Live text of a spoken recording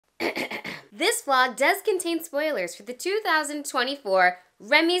This vlog does contain spoilers for the 2024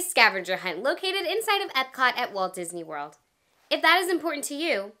 Remy's Scavenger Hunt located inside of EPCOT at Walt Disney World. If that is important to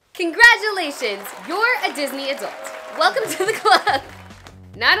you, congratulations! You're a Disney adult. Welcome to the club!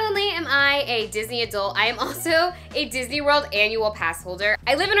 Not only am I a Disney adult, I am also a Disney World annual pass holder.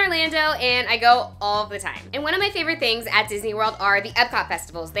 I live in Orlando and I go all the time. And one of my favorite things at Disney World are the EPCOT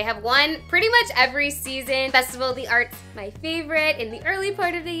festivals. They have one pretty much every season. Festival of the Arts, my favorite, in the early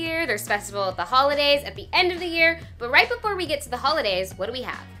part of the year. There's Festival of the Holidays at the end of the year. But right before we get to the holidays, what do we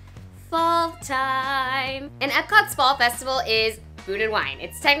have? Fall time. And EPCOT's Fall Festival is food and wine.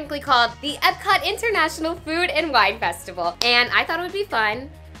 It's technically called the EPCOT International Food and Wine Festival. And I thought it would be fun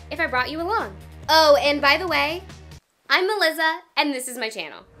if I brought you along. Oh, and by the way, I'm Melizza, and this is my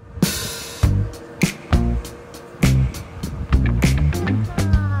channel.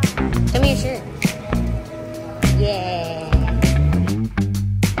 Show me your shirt. Yeah.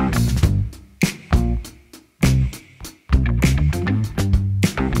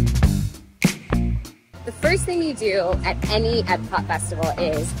 The first thing you do at any EPCOT festival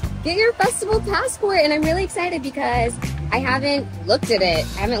is get your festival passport, and I'm really excited because I haven't looked at it.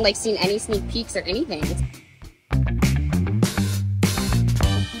 I haven't seen any sneak peeks or anything.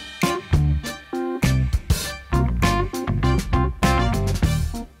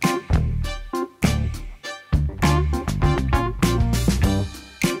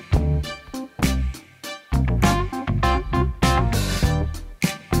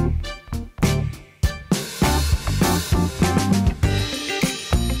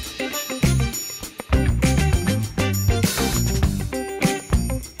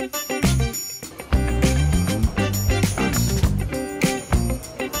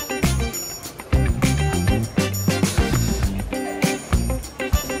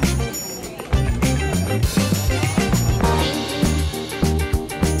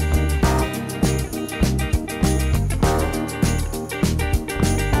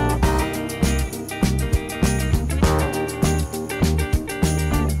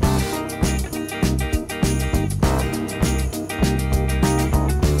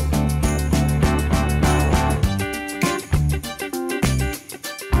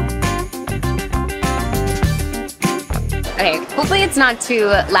 Okay, hopefully it's not too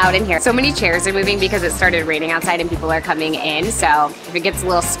loud in here. So many chairs are moving because it started raining outside and people are coming in. So if it gets a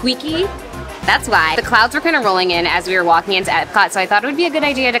little squeaky, that's why. The clouds were kind of rolling in as we were walking into EPCOT, so I thought it would be a good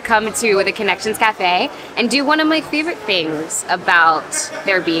idea to come to the Connections Cafe and do one of my favorite things about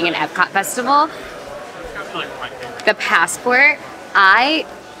there being an EPCOT festival. The passport. I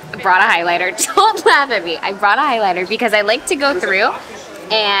brought a highlighter. Don't laugh at me. I brought a highlighter because I like to go through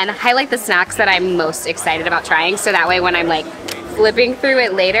and highlight the snacks that I'm most excited about trying, so that way when I'm flipping through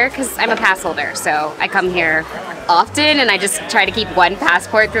it later, because I'm a pass holder, so I come here often and I just try to keep one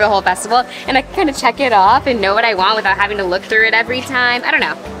passport through the whole festival, and I can kind of check it off and know what I want without having to look through it every time. I don't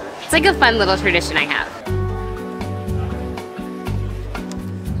know. It's like a fun little tradition I have.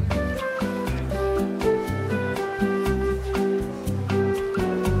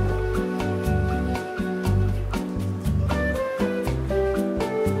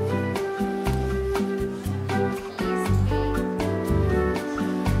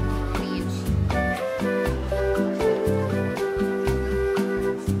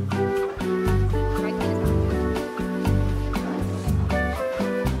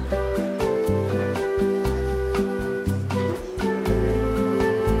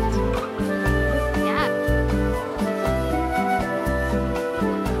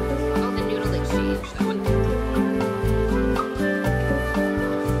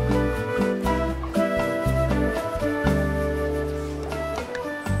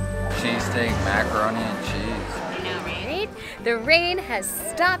 Cheesesteak, macaroni and cheese. I know, right? The rain has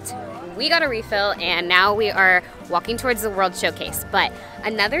stopped. We got a refill and now we are walking towards the World Showcase. But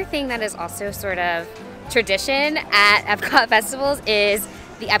another thing that is also sort of tradition at EPCOT festivals is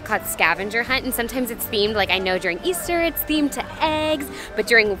the EPCOT Scavenger Hunt, and sometimes it's themed, I know during Easter it's themed to eggs, but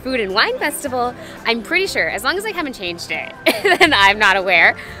during Food and Wine Festival, I'm pretty sure, as long as I haven't changed it, then I'm not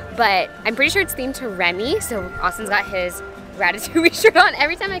aware, but I'm pretty sure it's themed to Remy, so Austin's got his Ratatouille shirt on.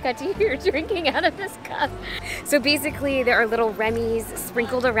 Every time I cut to you, you're drinking out of this cup. So basically, there are little Remy's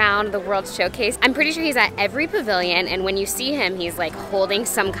sprinkled around the World Showcase. I'm pretty sure he's at every pavilion, and when you see him, he's holding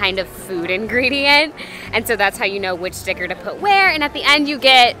some kind of food ingredient, and so that's how you know which sticker to put where, and at the end you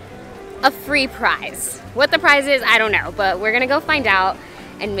get a free prize. What the prize is, I don't know, but we're gonna go find out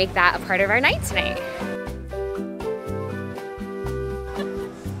and make that a part of our night tonight.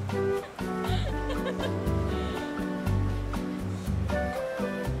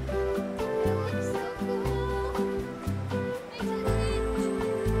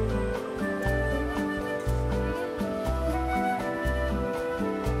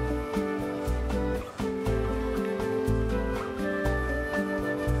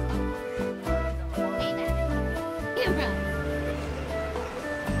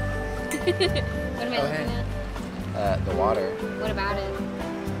 What am I looking at? The water. What about it?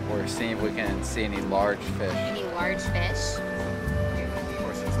 We're seeing if we can see any large fish. Any large fish? Of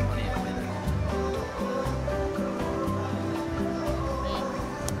course, it's plenty of minnow.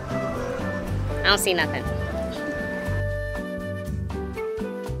 I don't see nothing.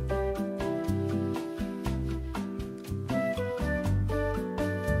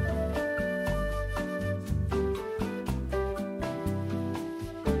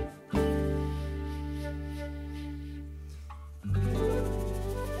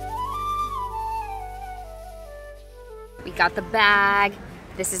 We got the bag.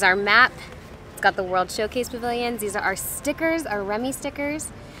 This is our map. It's got the World Showcase pavilions. These are our stickers, our Remy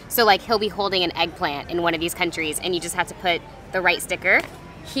stickers. So like he'll be holding an eggplant in one of these countries and you just have to put the right sticker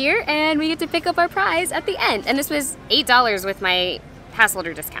here and we get to pick up our prize at the end. And this was $8 with my pass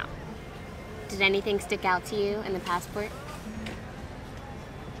holder discount. Did anything stick out to you in the passport?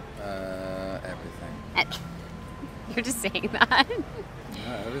 Everything. You're just saying that.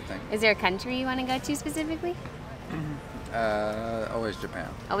 Everything. Is there a country you want to go to specifically? Always Japan.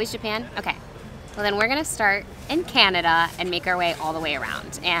 Always Japan? Okay. Well then we're gonna start in Canada and make our way all the way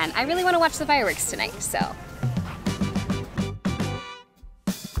around. And I really want to watch the fireworks tonight, so.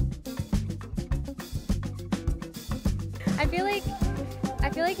 I feel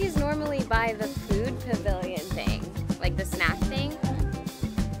like he's normally by the food pavilion thing, like the snack thing.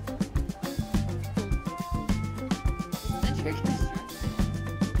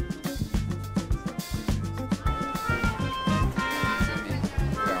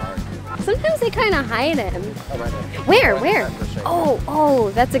 Sometimes they kind of hide him. Oh, right there. Where?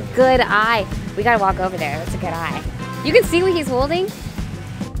 Oh, that's a good eye. We gotta walk over there. That's a good eye. You can see what he's holding.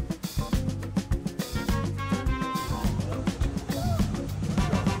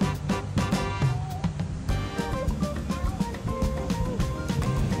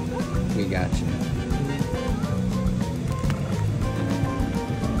 We got you.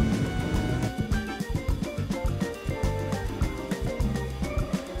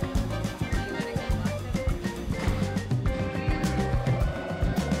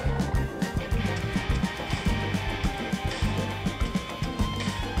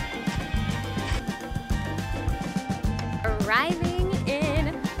 Arriving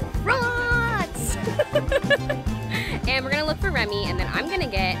in France! And we're gonna look for Remy and then I'm gonna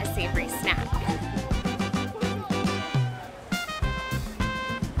get a savory snack.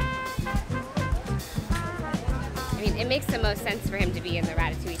 I mean, it makes the most sense for him to be in the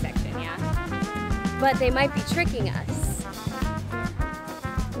ratatouille section, yeah? But they might be tricking us.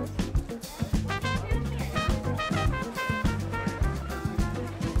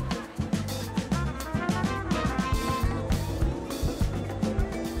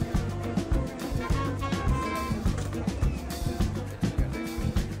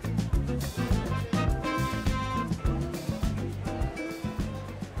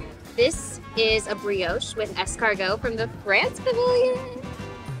 This is a brioche with escargot from the France pavilion.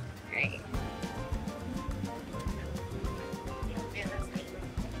 Great.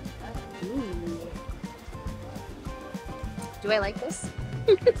 Ooh. Do I like this?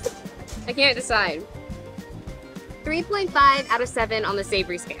 I can't decide. 3.5 out of 7 on the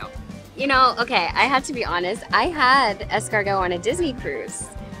savory scale. You know, okay, I have to be honest. I had escargot on a Disney cruise.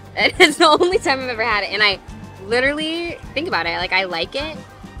 That is the only time I've ever had it. And I literally, think about it, like I like it.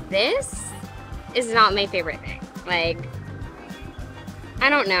 This is not my favorite thing. Like, I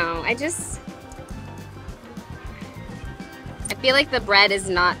don't know. I feel like the bread is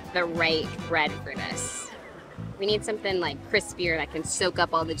not the right bread for this. We need something like crispier that can soak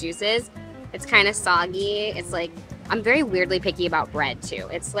up all the juices. It's kind of soggy. It's like, I'm very weirdly picky about bread too.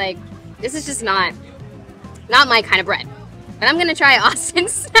 It's like, this is just not my kind of bread. But I'm gonna try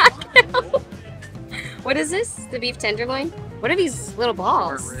Austin's snack now. What is this? The beef tenderloin? What are these little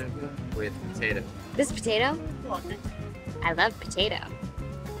balls? Short rib with potato. This potato? I love potato.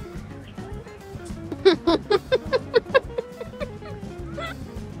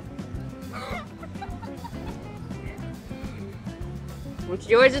 What's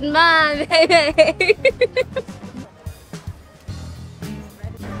yours and mine, baby?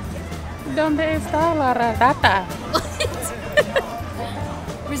 ¿Dónde está la rata?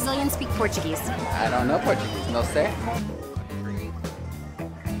 Brazilians speak Portuguese. I don't know Portuguese. No sé.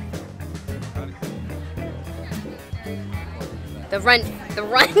 The run.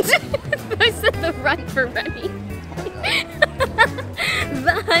 I said the run for Remy.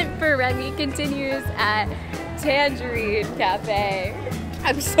 The hunt for Remy continues at Tangerine Cafe.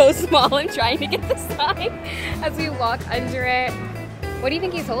 I'm so small, I'm trying to get the sign as we walk under it. What do you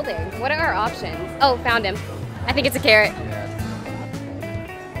think he's holding? What are our options? Oh, found him. I think it's a carrot.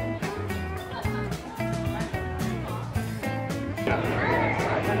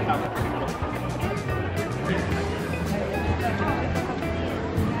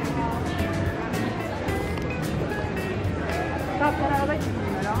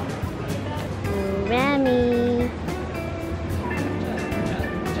 Remy.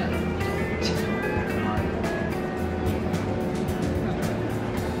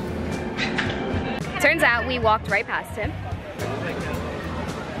 Turns out we walked right past him.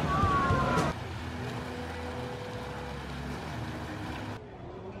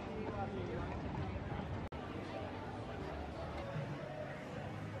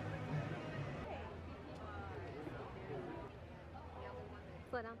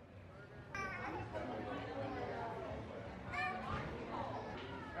 Slow down.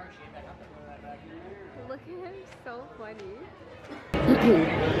 Look at him, so funny.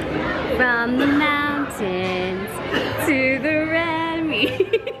 From the mountains to the Remy's.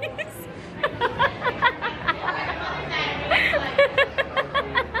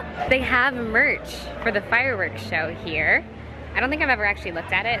 They have merch for the fireworks show here. I don't think I've ever actually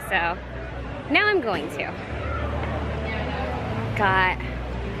looked at it, so now I'm going to. Got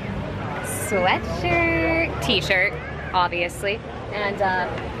sweatshirt, t-shirt, obviously, and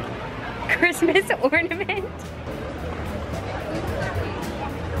Christmas ornament.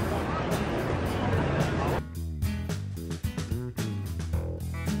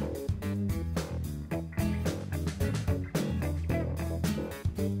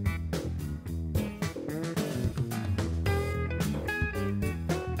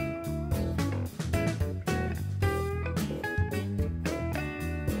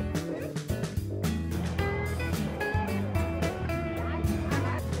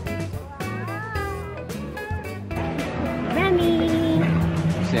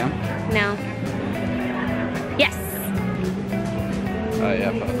 See him? No. Yes. Oh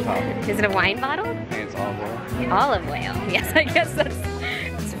yeah, for the top. Is it a wine bottle? I think it's olive oil. Olive oil. Yes, I guess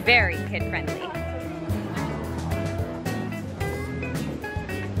it's very kid friendly.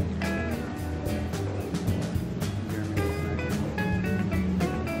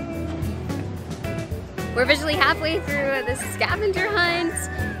 We're visually halfway through the scavenger hunt,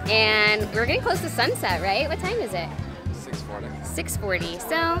 and we're getting close to sunset, right? What time is it? 6:40. 6:40.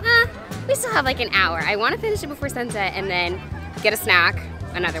 So, we still have like an hour. I want to finish it before sunset and then get a snack,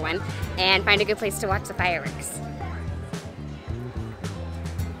 another one, and find a good place to watch the fireworks.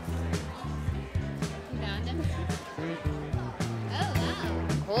 Found him? Oh,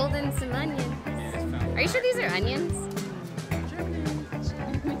 wow. Holding some onions. Are you sure these are onions?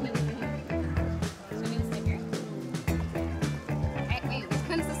 Wait, which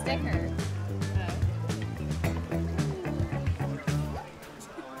one's the sticker?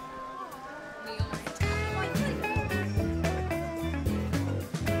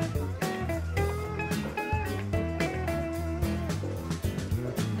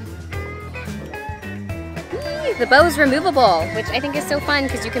 The bow is removable, which I think is so fun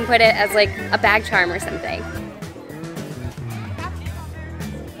because you can put it as like a bag charm or something.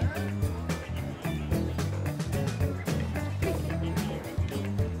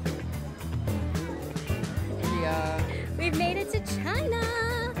 Yeah. We've made it to China.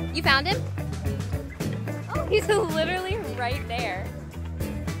 You found him? Oh, he's literally right there.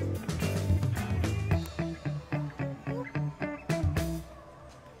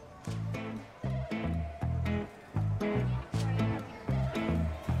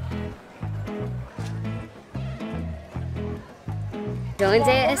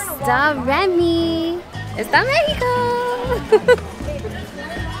 ¿Dónde está Remy? Está México.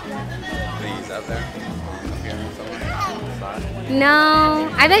 He's out there. Up here somewhere. No,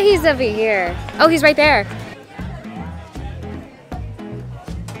 I bet he's over here. Oh, he's right there.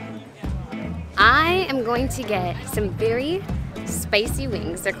 I am going to get some very spicy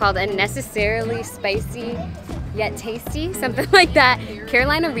wings. They're called unnecessarily spicy yet tasty, something like that.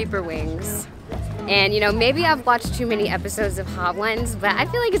 Carolina Reaper wings. And you know, maybe I've watched too many episodes of Hot Ones, but I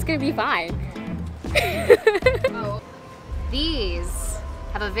feel like it's gonna be fine. These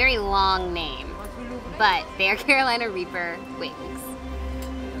have a very long name, but they are Carolina Reaper wings.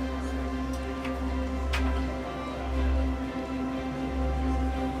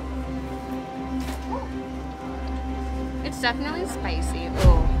 It's definitely spicy.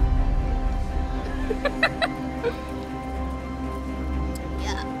 Oh.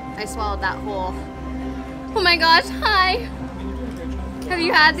 Yeah, I swallowed that whole. Oh my gosh, hi! Have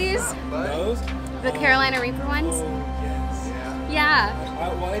you had these? Those? The Carolina Reaper ones? Yes. Yeah.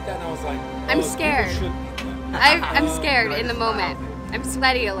 I ate that and I was like, I'm oh, scared. people should eat that. I'm scared in the moment. I'm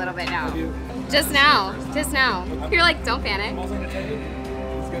sweaty a little bit now. Just now. Just now. You're like, don't I panic. was going to tell you,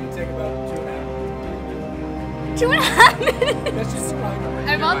 it's going to take about 2.5 2.5 That's just like.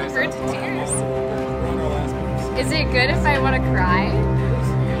 I'm on the verge of tears. We're on our last minutes. Is it good if I want to cry?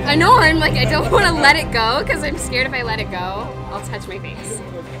 I know, I'm like, I don't want to let it go because I'm scared if I let it go, I'll touch my face.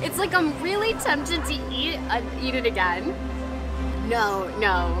 It's like I'm really tempted to eat it again. No,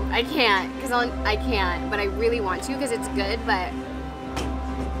 I can't, because I can't, but I really want to because it's good, but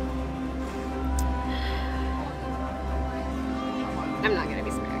I'm not gonna be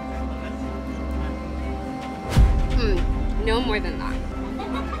scared. No more than that.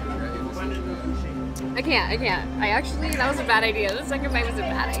 I can't. That was a bad idea. The second bite was a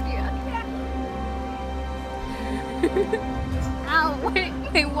bad idea. Ow,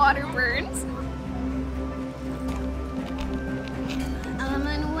 my water burns. I'm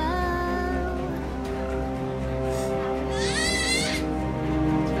unwell.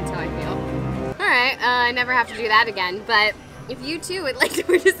 That's how I feel. Alright, I never have to do that again, but if you too would like to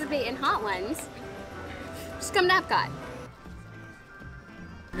participate in hot ones, just come to EPCOT.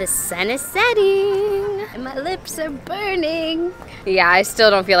 The sun is setting and my lips are burning. Yeah, I still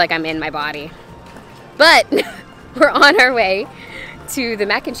don't feel like I'm in my body. But we're on our way to the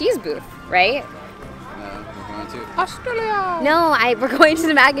mac and cheese booth, right? We're going to Australia. No, we're going to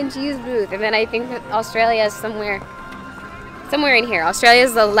the mac and cheese booth, and then I think that Australia is somewhere in here. Australia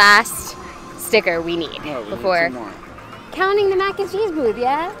is the last sticker we need No, we before need 2 more. counting the mac and cheese booth,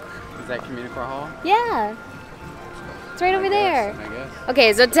 yeah? Is that Communicore Hall? Yeah. It's right over there. I guess.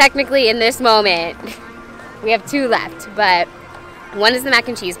 Okay, so technically in this moment, we have 2 left, but one is the mac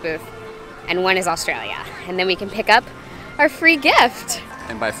and cheese booth, and one is Australia. And then we can pick up our free gift.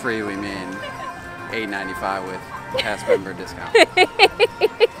 And by free, we mean $8.95 with past member discount.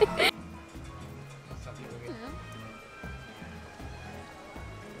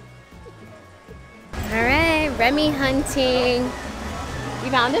 All right, Remy hunting. You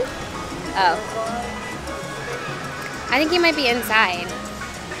found him? Oh. I think he might be inside.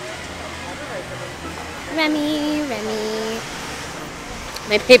 Remy.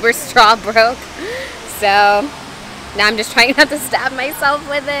 My paper straw broke, so now I'm just trying not to stab myself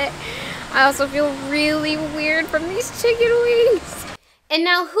with it. I also feel really weird from these chicken wings. And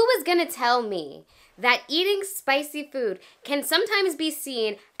now who was gonna tell me that eating spicy food can sometimes be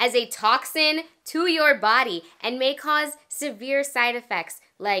seen as a toxin to your body and may cause severe side effects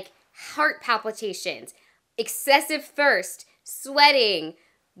like heart palpitations, excessive thirst, sweating,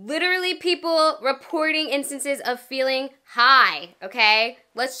 literally people reporting instances of feeling high, okay?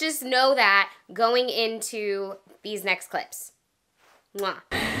 Let's just know that going into these next clips. Mwah.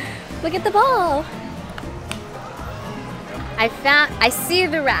 Look at the ball. I see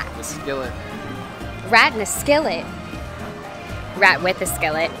the rat. The skillet. Rat in a skillet. Rat with a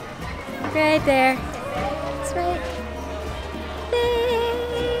skillet. Right there. It's right there.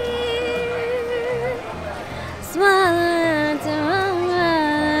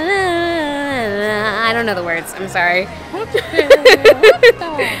 I don't know the words. I'm sorry.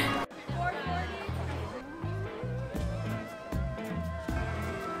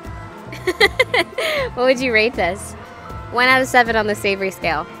 What would you rate this? 1 out of 7 on the savory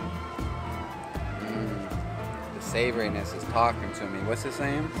scale. The savoriness is talking to me. What's it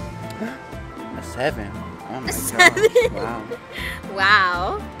saying? A 7. Oh my 7? gosh. Wow.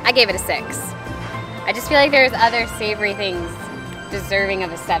 Wow. I gave it a 6. I just feel like there's other savory things deserving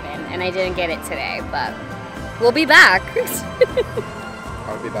of a 7, and I didn't get it today, but we'll be back.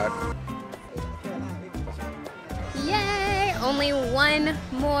 I'll be back. Yay! Only 1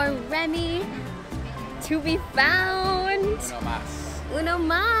 more Remy to be found. No mas. Uno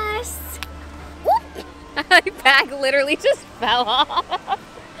mas. Whoop! My bag literally just fell off.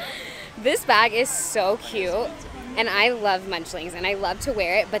 This bag is so cute, and I love Munchlings, and I love to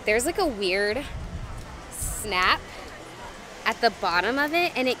wear it, but there's like a weird snap at the bottom of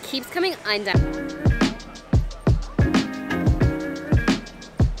it, and it keeps coming undone.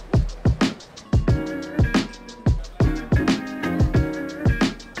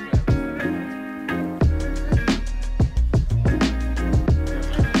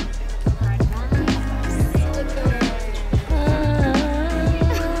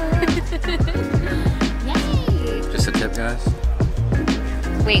 Just a tip, guys.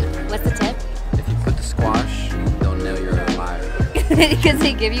 Wait, what's the tip? If you put the squash, they'll know you're a liar. Because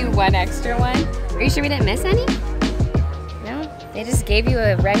they give you 1 extra one? Are you sure we didn't miss any? No, they just gave you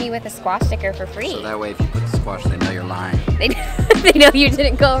a Remy with a squash sticker for free. So that way, if you put the squash, they know you're lying. They know you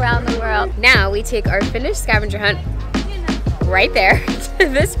didn't go around the world. Now we take our finished scavenger hunt right there to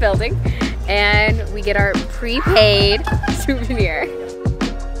this building, and we get our prepaid souvenir.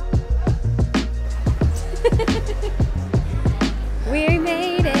 We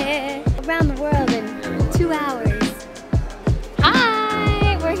made it around the world in 2 hours.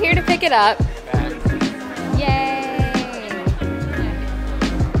 it up. Yay!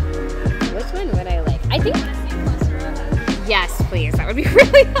 Which one would I like? I think. Yes, please. That would be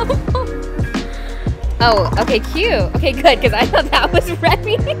really helpful. Oh, okay, cute. Okay, good, because I thought that was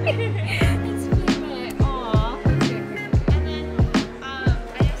Remy.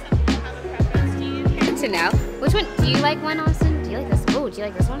 Good to know. Which one? Do you like one, Austin? Do you like this? Oh, do you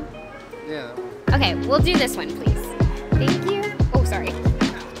like this one? Yeah. Okay, we'll do this one, please. Thank you. Oh, sorry.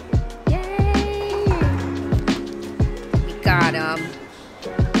 Yay! We got him.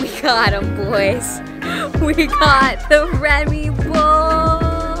 We got him, boys. We got the Remy bowl.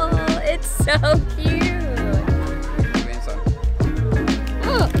 It's so cute.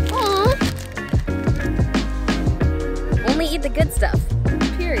 Oh, only eat the good stuff.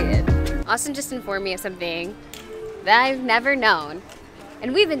 Period. Austin just informed me of something that I've never known.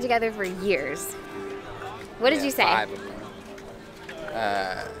 And we've been together for years. What did you say? 5 of them.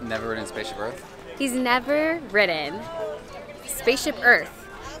 Never ridden Spaceship Earth? He's never ridden Spaceship Earth,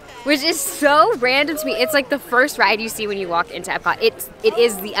 which is so random to me. It's like the first ride you see when you walk into Epcot. It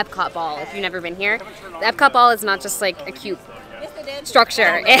is the Epcot ball, if you've never been here. The Epcot ball is not just like a cute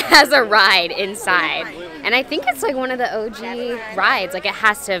structure. It has a ride inside. And I think it's like one of the OG rides. Like it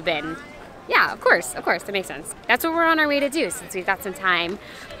has to have been. Yeah, of course, that makes sense. That's what we're on our way to do since we've got some time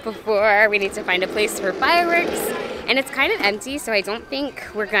before we need to find a place for fireworks. And it's kind of empty, so I don't think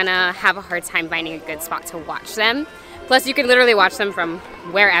we're gonna have a hard time finding a good spot to watch them. Plus, you can literally watch them from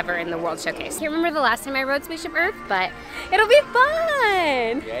wherever in the World Showcase. I can't remember the last time I rode Spaceship Earth, but it'll be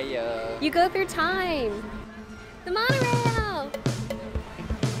fun! Yeah. You go through time. The monorail!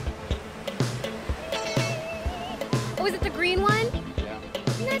 Oh, is it the green one? Yeah.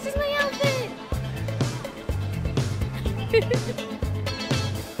 That's just my outfit!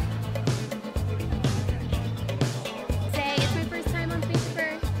 Say, it's my first time on Spaceship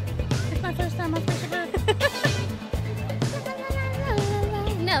Earth. It's my first time on Spaceship Earth.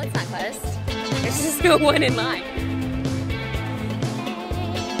 No, it's not close. There's just no one in line.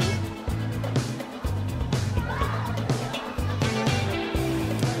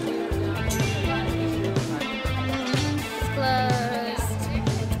 It's closed.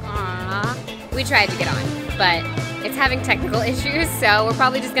 Aww. We tried to get on, but it's having technical issues, so we're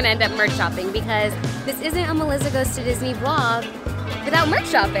probably just gonna end up merch shopping because this isn't a Melizza Goes to Disney vlog without merch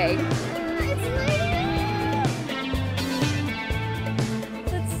shopping. It's lighting up.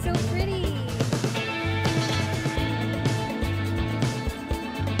 That's so pretty.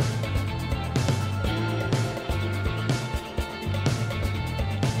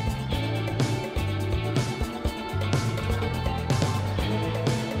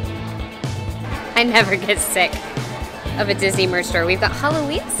 I never get sick of a Disney merch store. We've got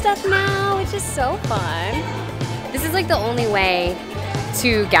Halloween stuff now, which is so fun. This is like the only way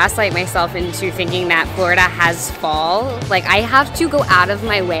to gaslight myself into thinking that Florida has fall. Like I have to go out of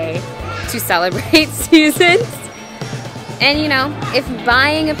my way to celebrate seasons. And you know, if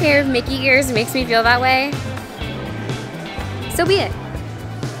buying a pair of Mickey ears makes me feel that way, so be it.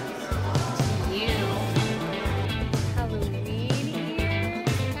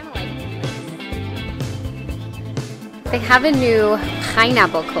 They have a new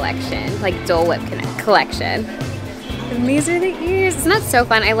pineapple collection, like Dole Whip collection. And these are the ears. Isn't that so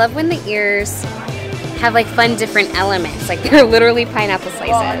fun? I love when the ears have like fun different elements. Like they're literally pineapple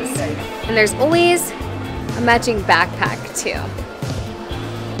slices. And there's always a matching backpack too.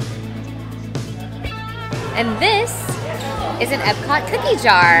 And this is an Epcot cookie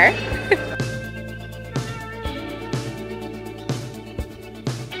jar.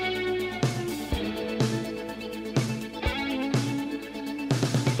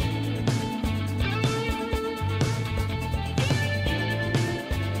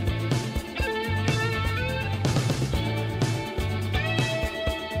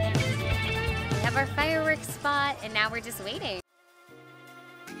 Our fireworks spot, and now we're just waiting.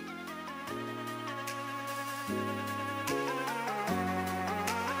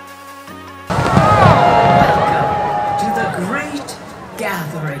 Welcome to the Great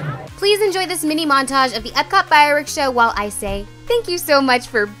Gathering. Please enjoy this mini montage of the Epcot fireworks show while I say thank you so much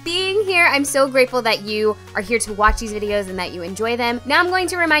for being here. I'm so grateful that you are here to watch these videos and that you enjoy them. Now I'm going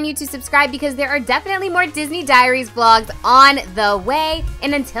to remind you to subscribe because there are definitely more Disney Diaries vlogs on the way.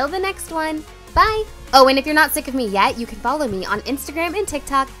 And until the next one, bye! Oh, and if you're not sick of me yet, you can follow me on Instagram and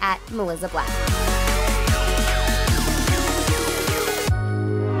TikTok at Melizza Black.